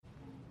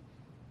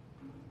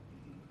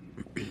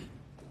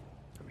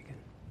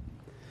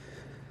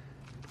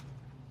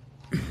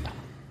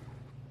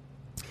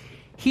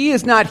He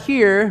is not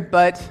here,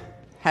 but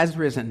has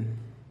risen.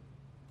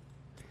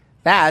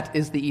 That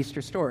is the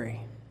Easter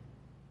story.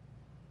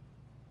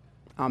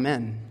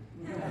 Amen.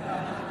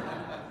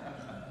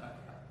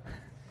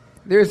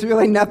 There's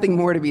really nothing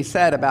more to be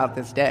said about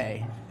this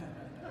day.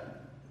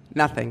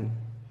 Nothing.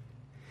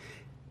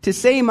 To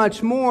say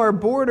much more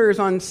borders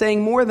on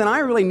saying more than I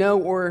really know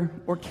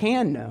or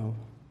can know.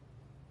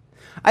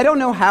 I don't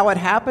know how it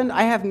happened.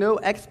 I have no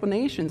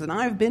explanations, and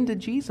I've been to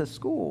Jesus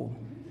school.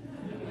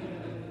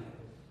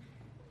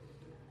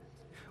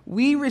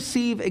 We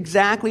receive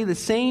exactly the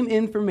same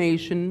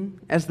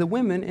information as the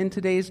women in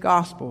today's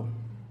gospel.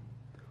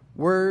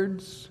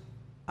 Words,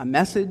 a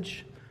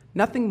message,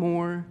 nothing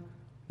more,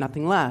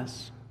 nothing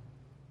less.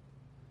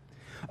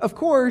 Of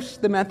course,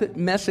 the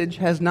message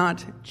has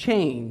not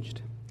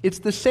changed. It's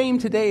the same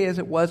today as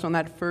it was on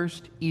that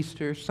first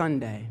Easter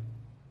Sunday.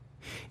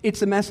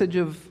 It's a message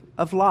of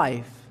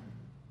life,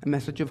 a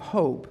message of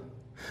hope,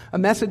 a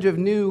message of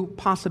new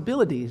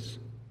possibilities,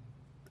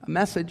 a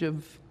message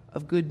of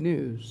good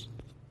news.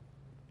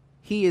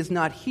 He is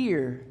not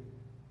here,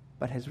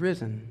 but has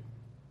risen.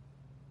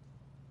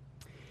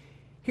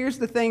 Here's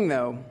the thing,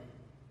 though.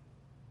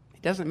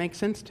 It doesn't make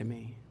sense to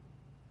me.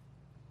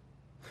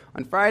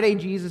 On Friday,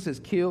 Jesus is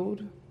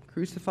killed,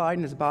 crucified,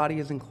 and his body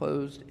is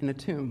enclosed in a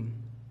tomb.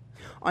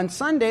 On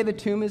Sunday, the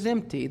tomb is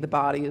empty. The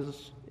body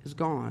is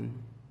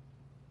gone.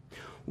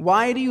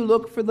 Why do you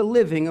look for the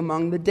living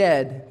among the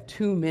dead?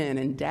 2 men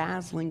in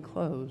dazzling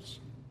clothes.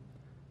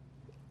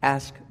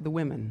 Ask the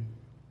women.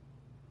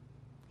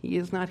 He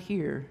is not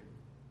here,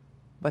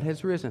 but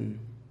has risen.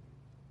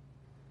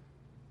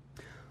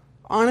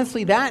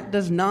 Honestly, that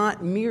does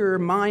not mirror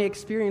my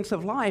experience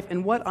of life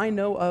and what I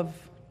know of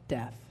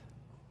death.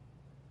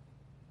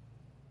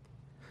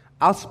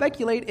 I'll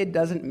speculate it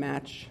doesn't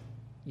match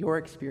your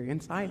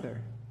experience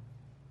either.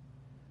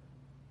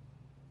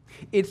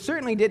 It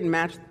certainly didn't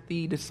match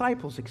the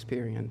disciples'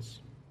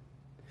 experience.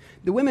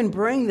 The women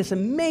bring this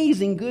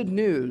amazing good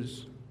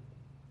news.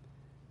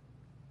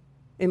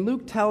 And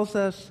Luke tells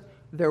us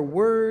their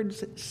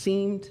words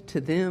seemed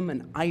to them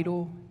an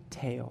idle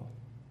tale.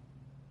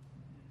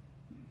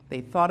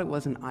 They thought it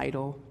was an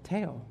idle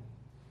tale.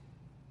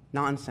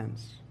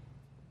 Nonsense.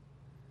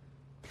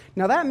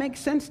 Now that makes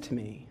sense to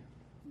me.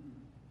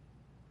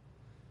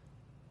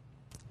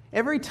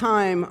 Every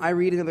time I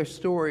read another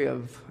story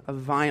of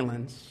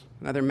violence,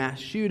 another mass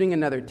shooting,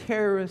 another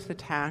terrorist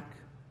attack,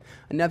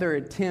 another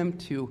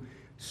attempt to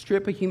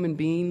strip a human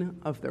being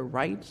of their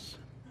rights,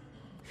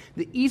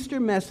 the Easter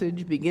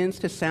message begins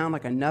to sound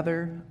like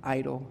another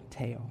idle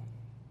tale.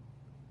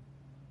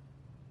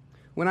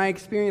 When I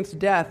experience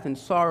death and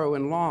sorrow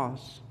and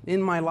loss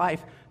in my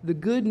life, the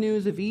good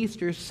news of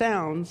Easter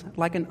sounds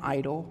like an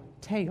idle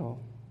tale.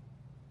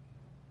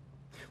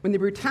 When the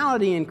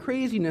brutality and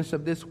craziness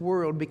of this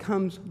world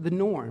becomes the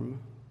norm,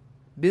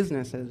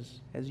 business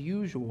as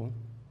usual,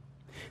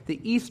 the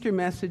Easter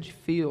message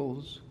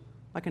feels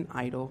like an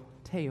idle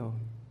tale.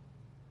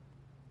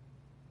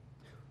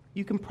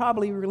 You can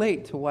probably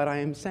relate to what I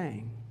am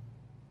saying.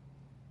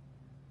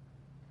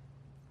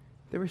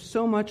 There is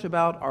so much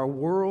about our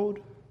world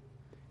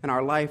and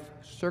our life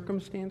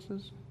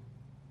circumstances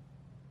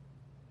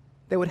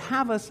that would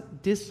have us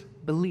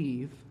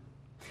disbelieve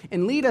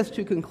and lead us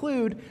to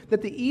conclude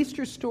that the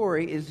Easter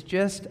story is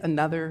just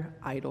another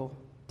idle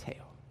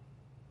tale.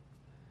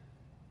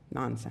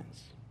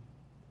 Nonsense.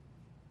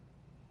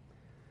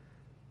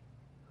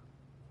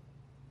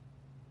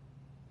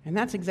 And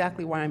that's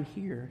exactly why I'm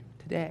here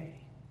today.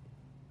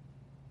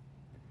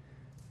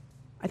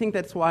 I think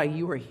that's why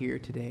you are here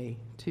today,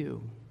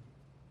 too.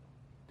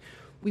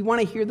 We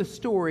want to hear the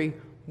story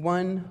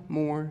one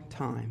more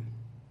time.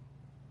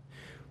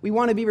 We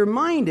want to be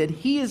reminded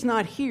he is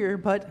not here,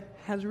 but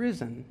has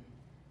risen.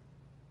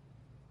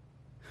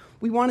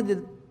 We wanted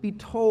to be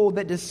told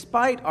that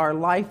despite our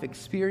life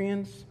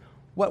experience,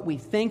 what we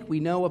think we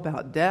know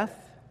about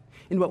death,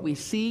 and what we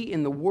see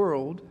in the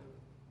world,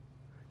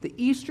 the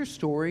Easter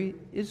story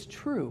is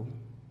true.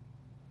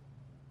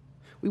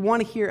 We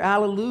want to hear,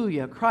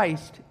 Alleluia,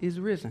 Christ is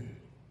risen.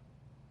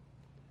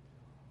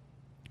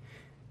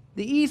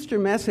 The Easter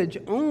message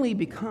only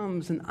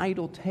becomes an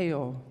idle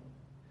tale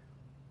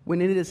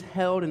when it is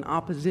held in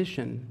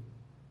opposition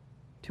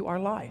to our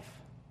life,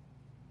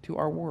 to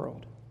our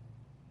world.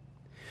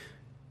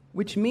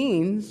 Which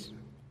means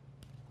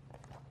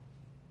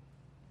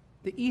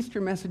the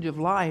Easter message of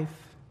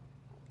life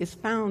is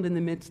found in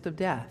the midst of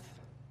death,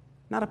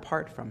 not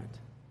apart from it.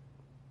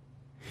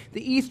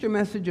 The Easter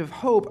message of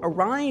hope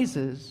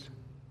arises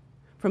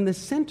from the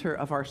center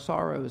of our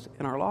sorrows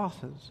and our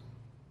losses,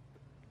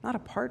 not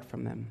apart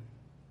from them.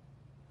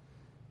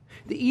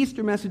 The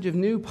Easter message of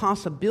new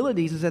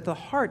possibilities is at the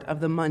heart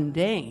of the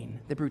mundane,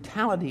 the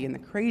brutality and the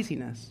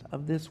craziness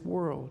of this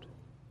world,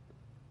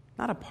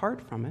 not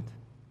apart from it.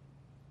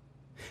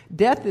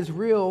 Death is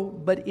real,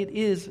 but it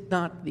is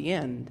not the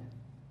end.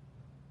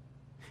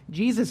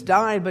 Jesus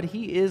died, but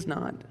he is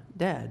not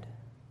dead.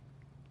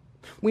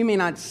 We may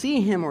not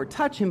see him or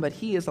touch him, but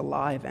he is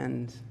alive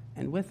and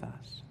with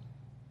us.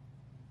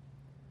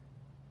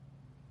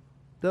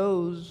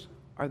 Those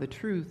are the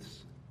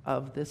truths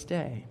of this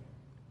day.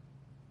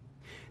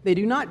 They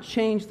do not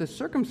change the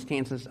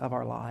circumstances of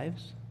our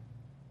lives,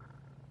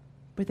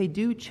 but they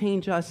do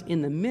change us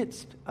in the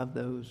midst of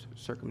those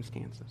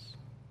circumstances.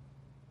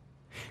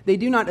 They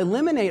do not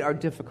eliminate our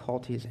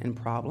difficulties and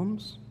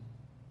problems.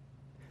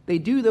 They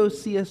do, though,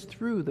 see us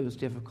through those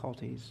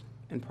difficulties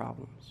and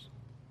problems.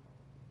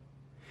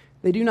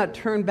 They do not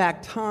turn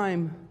back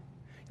time,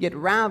 yet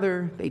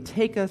rather they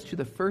take us to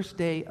the first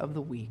day of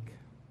the week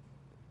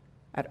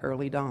at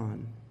early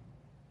dawn.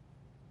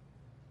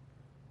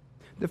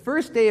 The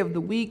first day of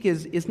the week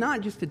is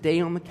not just a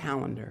day on the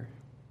calendar.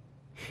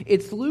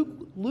 It's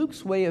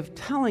Luke's way of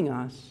telling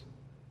us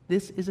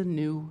this is a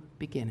new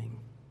beginning,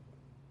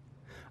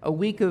 a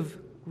week of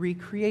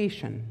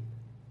recreation.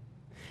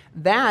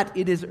 That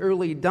it is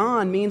early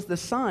dawn means the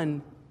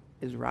sun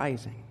is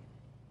rising,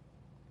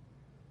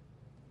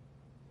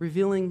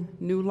 revealing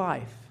new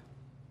life,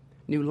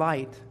 new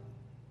light,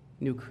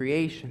 new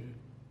creation,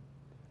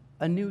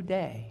 a new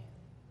day.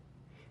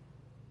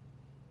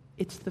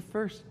 It's the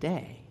first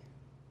day.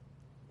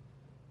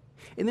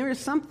 And there is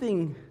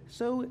something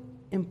so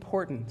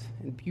important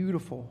and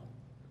beautiful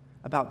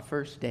about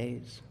first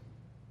days.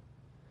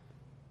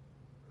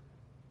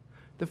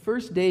 The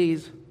first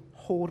days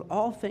hold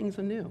all things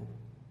anew,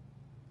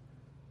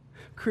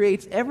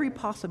 creates every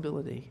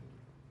possibility,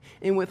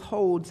 and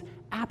withholds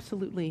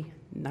absolutely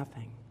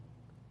nothing.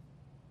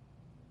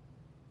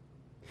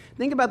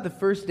 Think about the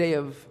first day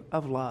of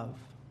love,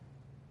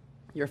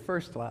 your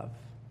first love,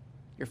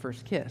 your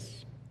first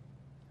kiss.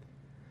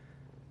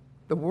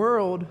 The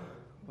world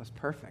was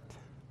perfect.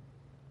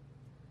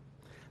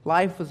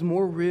 Life was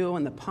more real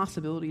and the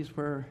possibilities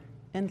were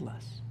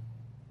endless.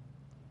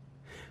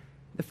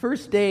 The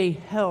first day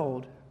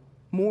held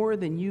more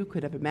than you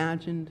could have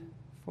imagined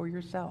for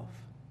yourself.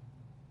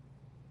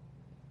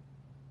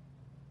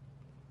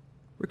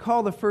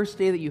 Recall the first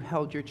day that you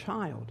held your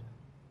child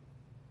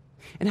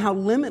and how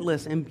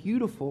limitless and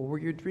beautiful were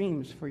your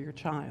dreams for your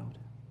child.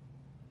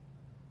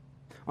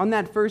 On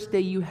that first day,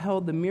 you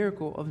held the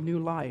miracle of new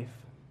life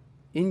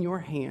in your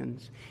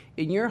hands,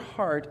 and your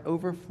heart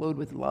overflowed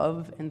with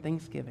love and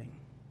thanksgiving.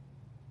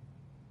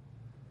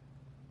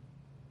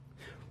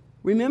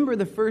 Remember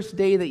the first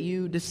day that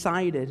you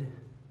decided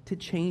to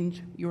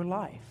change your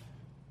life,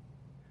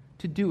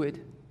 to do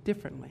it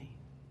differently,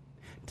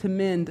 to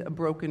mend a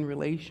broken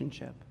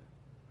relationship.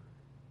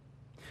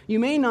 You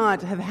may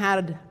not have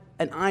had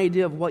an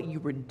idea of what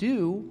you would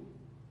do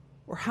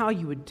or how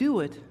you would do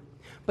it,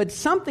 but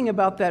something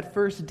about that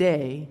first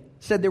day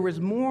said there was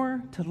more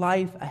to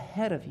life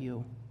ahead of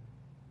you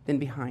than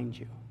behind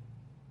you.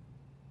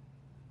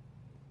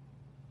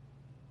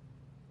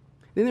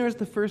 Then there was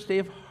the first day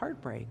of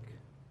heartbreak,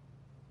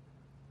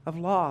 of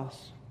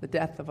loss, the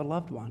death of a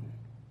loved one.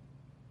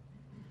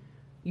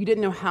 You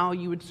didn't know how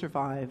you would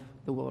survive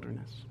the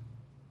wilderness.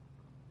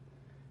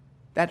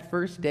 That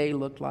first day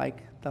looked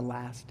like the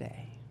last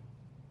day.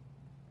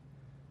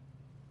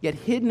 Yet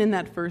hidden in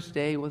that first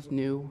day was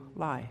new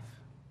life,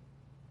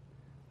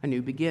 a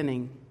new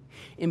beginning.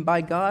 And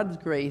by God's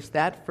grace,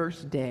 that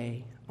first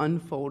day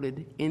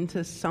unfolded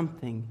into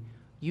something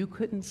you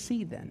couldn't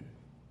see then.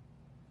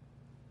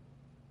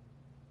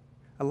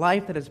 A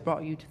life that has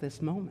brought you to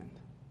this moment.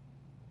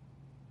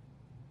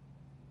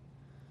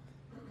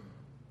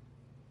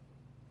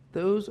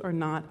 Those are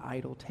not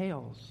idle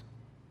tales.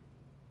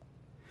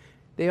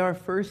 They are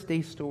first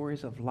day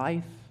stories of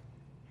life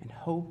and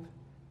hope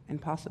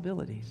and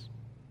possibilities.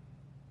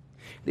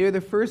 They are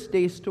the first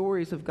day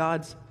stories of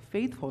God's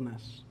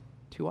faithfulness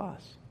to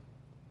us.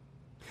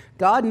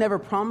 God never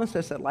promised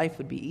us that life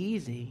would be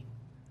easy.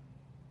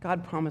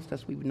 God promised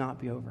us we would not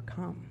be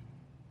overcome.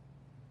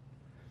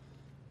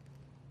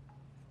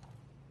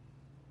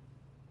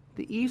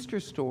 The Easter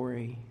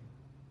story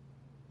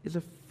is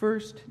a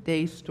first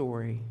day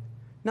story,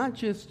 not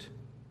just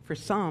for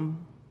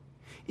some.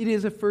 It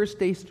is a first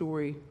day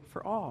story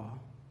for all.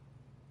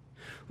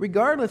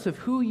 Regardless of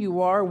who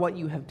you are, what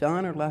you have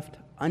done or left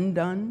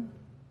undone,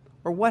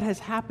 or what has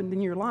happened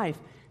in your life,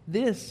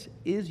 this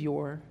is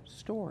your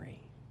story.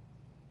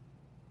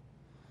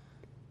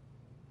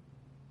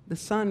 The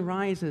sun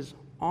rises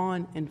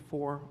on and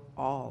for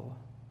all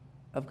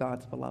of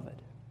God's beloved.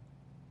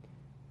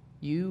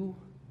 You,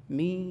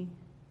 me,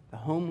 the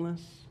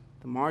homeless,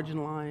 the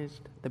marginalized,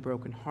 the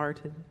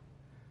brokenhearted.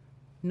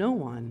 No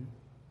one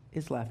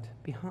is left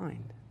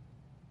behind.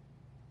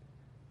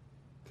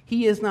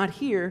 He is not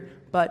here,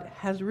 but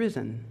has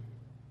risen.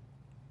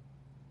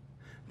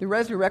 The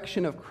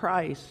resurrection of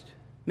Christ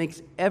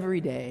makes every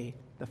day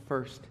the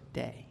first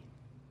day.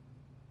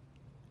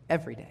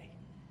 Every day.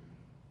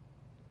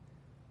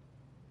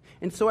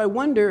 And so I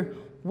wonder,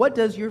 what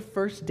does your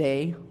first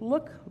day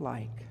look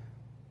like?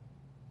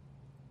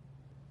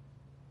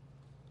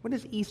 What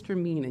does Easter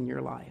mean in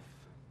your life?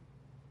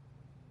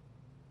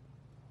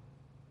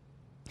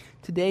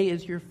 Today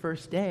is your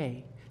first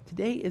day.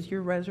 Today is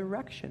your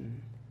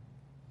resurrection.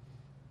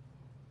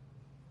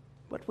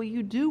 What will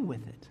you do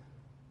with it?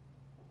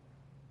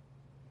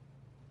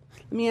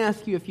 Let me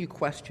ask you a few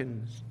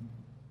questions.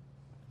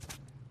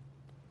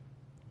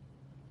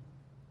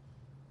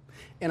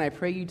 and I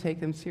pray you take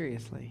them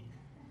seriously.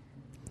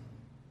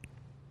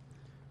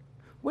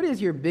 What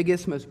is your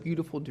biggest, most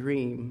beautiful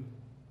dream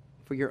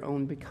for your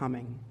own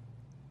becoming,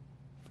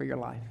 for your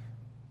life?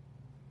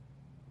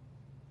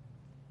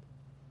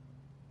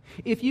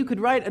 If you could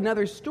write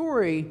another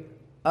story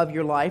of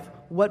your life,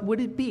 what would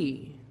it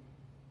be?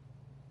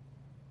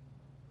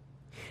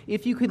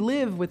 If you could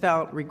live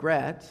without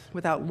regret,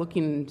 without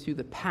looking into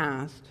the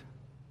past,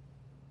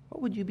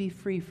 what would you be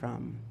free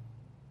from?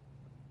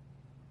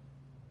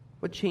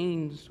 What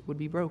chains would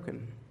be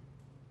broken?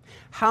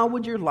 How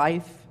would your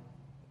life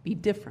be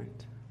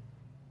different?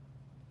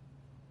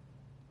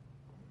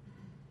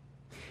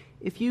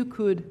 If you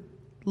could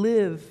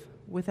live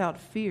without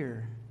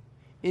fear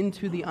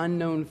into the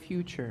unknown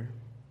future,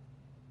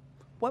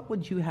 what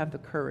would you have the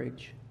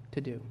courage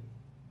to do?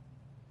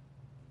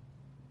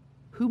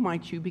 Who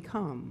might you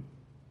become?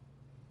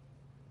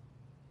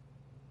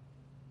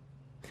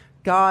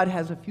 God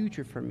has a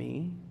future for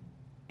me,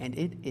 and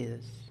it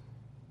is.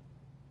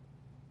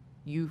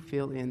 You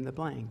fill in the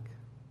blank.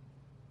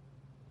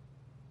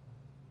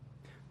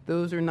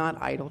 Those are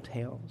not idle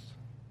tales.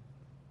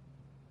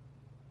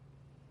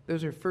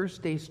 Those are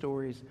first-day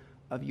stories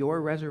of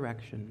your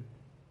resurrection.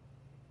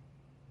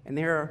 And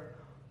they are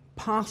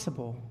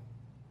possible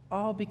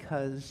all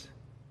because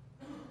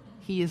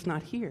he is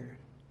not here,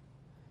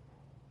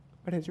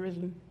 but has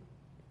risen.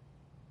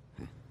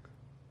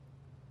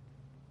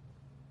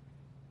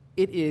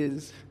 It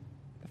is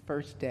the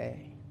first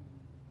day.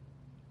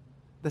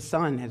 The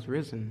sun has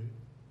risen.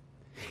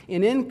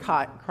 And in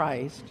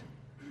Christ,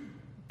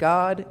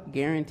 God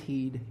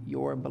guaranteed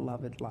your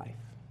beloved life.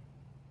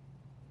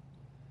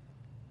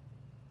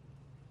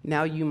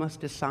 Now you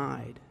must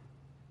decide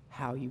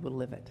how you will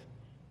live it.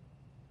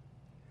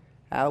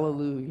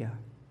 Hallelujah.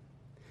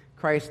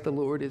 Christ the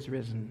Lord is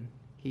risen.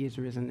 He is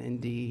risen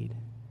indeed.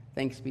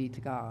 Thanks be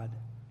to God.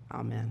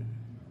 Amen.